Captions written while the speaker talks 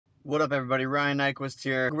What up, everybody? Ryan Nyquist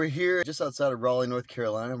here. We're here just outside of Raleigh, North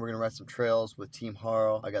Carolina. We're gonna ride some trails with Team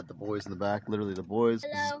Haro. I got the boys in the back, literally the boys.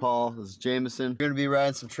 Hello. This is Paul, this is Jameson. We're gonna be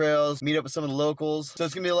riding some trails, meet up with some of the locals. So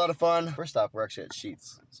it's gonna be a lot of fun. First stop, we're actually at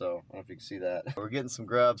Sheets. So I don't know if you can see that. We're getting some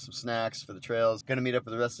grubs, some snacks for the trails. Gonna meet up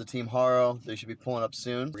with the rest of the Team Haro. They should be pulling up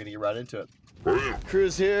soon. We're gonna get right into it.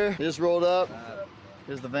 Crew's here, they just rolled up.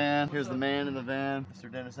 Here's the van, here's the man in the van,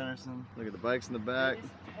 Mr. Dennis Henderson. Look at the bikes in the back.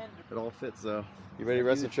 It all fits though. You ready to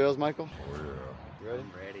ride some trails, Michael? Oh yeah. You ready?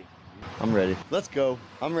 I'm ready. I'm ready. Let's go.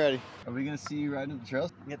 I'm ready. Are we gonna see you riding the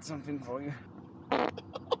trails? Get something for you.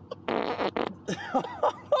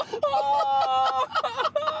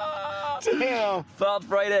 Damn! Felt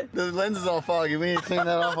Friday. The lens is all foggy. We need to clean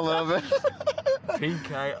that off a little bit.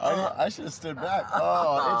 Pink eye. I should have stood back.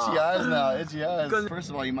 Oh, itchy eyes now. Itchy eyes. First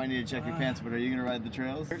of all, you might need to check your pants, but are you gonna ride the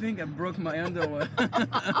trails? I think I broke my underwear.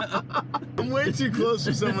 I'm way too close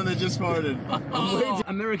for someone that just farted.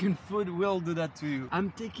 American food will do that to you.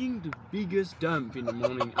 I'm taking the biggest dump in the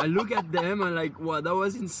morning. I look at them and like, what, that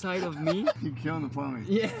was inside of me? You're killing the plumbing.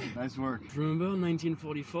 Yeah. Nice work. Remember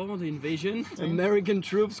 1944, the invasion? American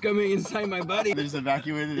troops coming inside my body. They just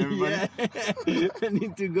evacuated everybody? Yeah. I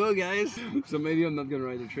need to go, guys. So maybe I'm not gonna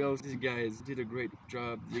ride the trails. These guys did a great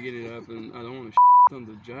job digging it up, and I don't want to on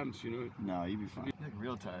the jumps, you know? No, you'd be fine. You look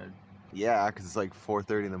real tired. Yeah, because it's like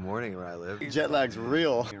 4:30 in the morning where I live. Jet lag's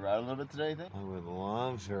real. You ride a little bit today, you think? I would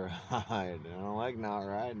love to ride. I don't like not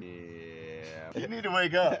riding. Yeah. You need to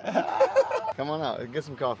wake up. Come on out, get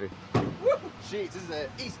some coffee. Sheets, this is an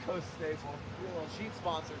East Coast staple. Little sheet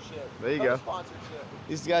sponsorship. There you go. Sponsorship.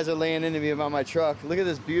 These guys are laying into me about my truck. Look at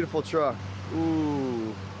this beautiful truck.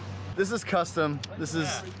 Ooh. This is custom. This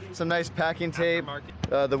is some nice packing tape.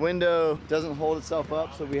 The window doesn't hold itself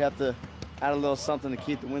up, so we have to add a little something to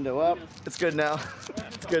keep the window up. It's good now.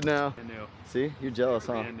 It's good now. See, you're jealous,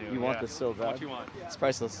 huh? You want this so bad. What you want? It's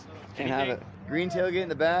priceless. Can't have it. Green tailgate in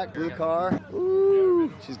the back, blue car.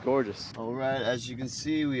 Ooh, she's gorgeous. All right, as you can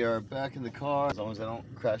see, we are back in the car. As long as I don't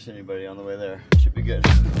crash anybody on the way there, should be good.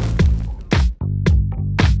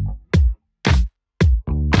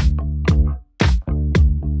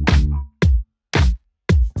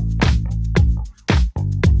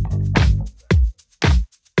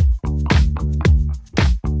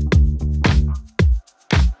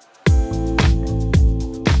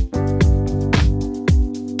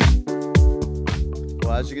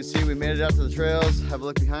 As you can see, we made it out to the trails. Have a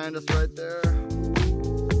look behind us right there.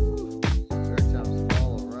 Dirt jumps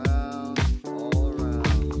all around, all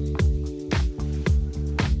around.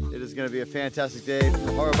 It is going to be a fantastic day.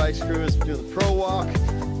 The Haro Bikes crew is doing the pro walk.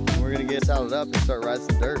 And we're going to get saddled up and start riding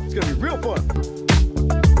some dirt. It's going to be real fun.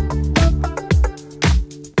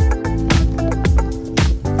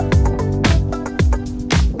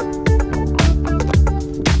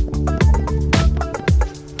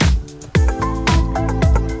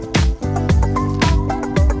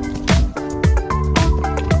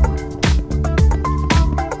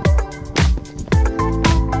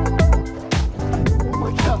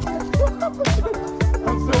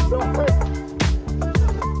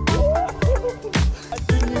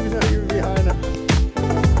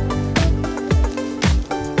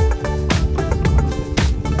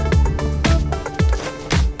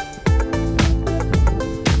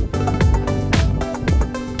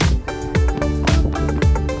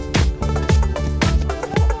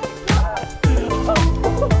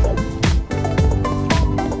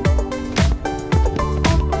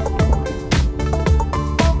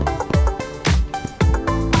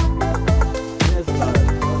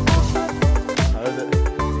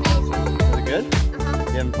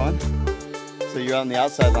 So you're on the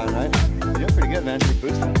outside line, right? You're doing pretty good, man. You're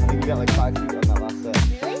boosting. I think you got like 5 feet on that last set.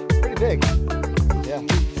 Really? Pretty big. Yeah,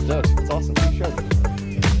 it's dope. It's awesome. You should.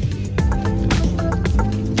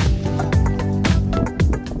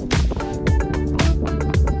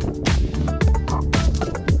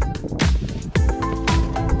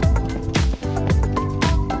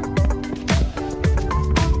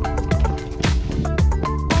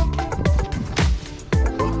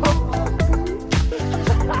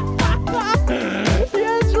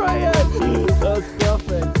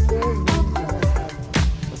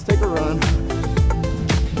 Let's take a run.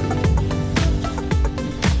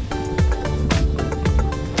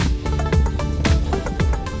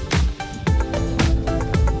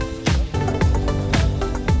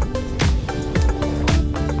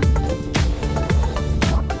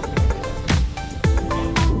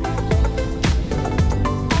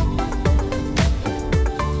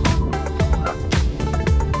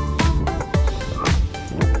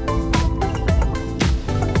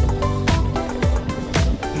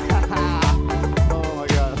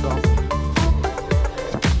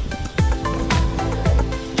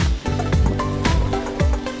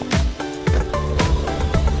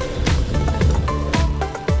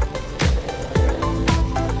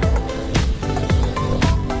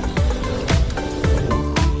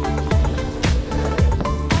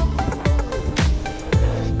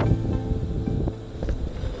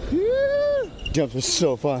 Jumps are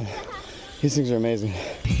so fun. These things are amazing.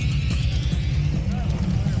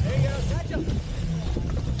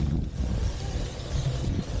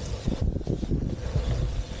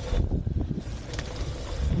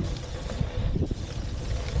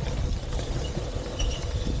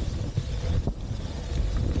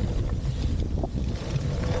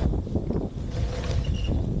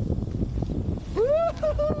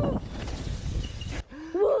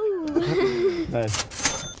 Nice.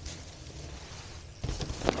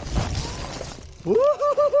 Woo!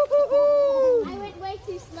 I went way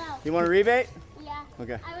too slow. You want a rebate? Yeah.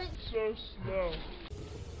 Okay. I went so slow.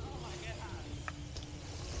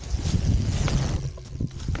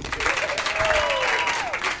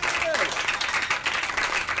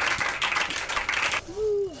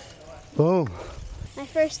 Boom. My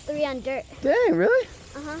first 3 on dirt. Dang, really?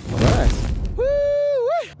 Uh-huh. Nice. Woo!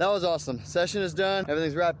 That was awesome. Session is done.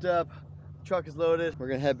 Everything's wrapped up. Truck is loaded. We're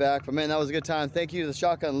gonna head back. But man, that was a good time. Thank you to the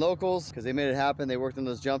Shotgun locals because they made it happen. They worked on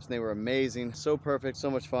those jumps and they were amazing. So perfect,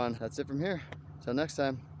 so much fun. That's it from here. Till next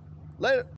time. Later.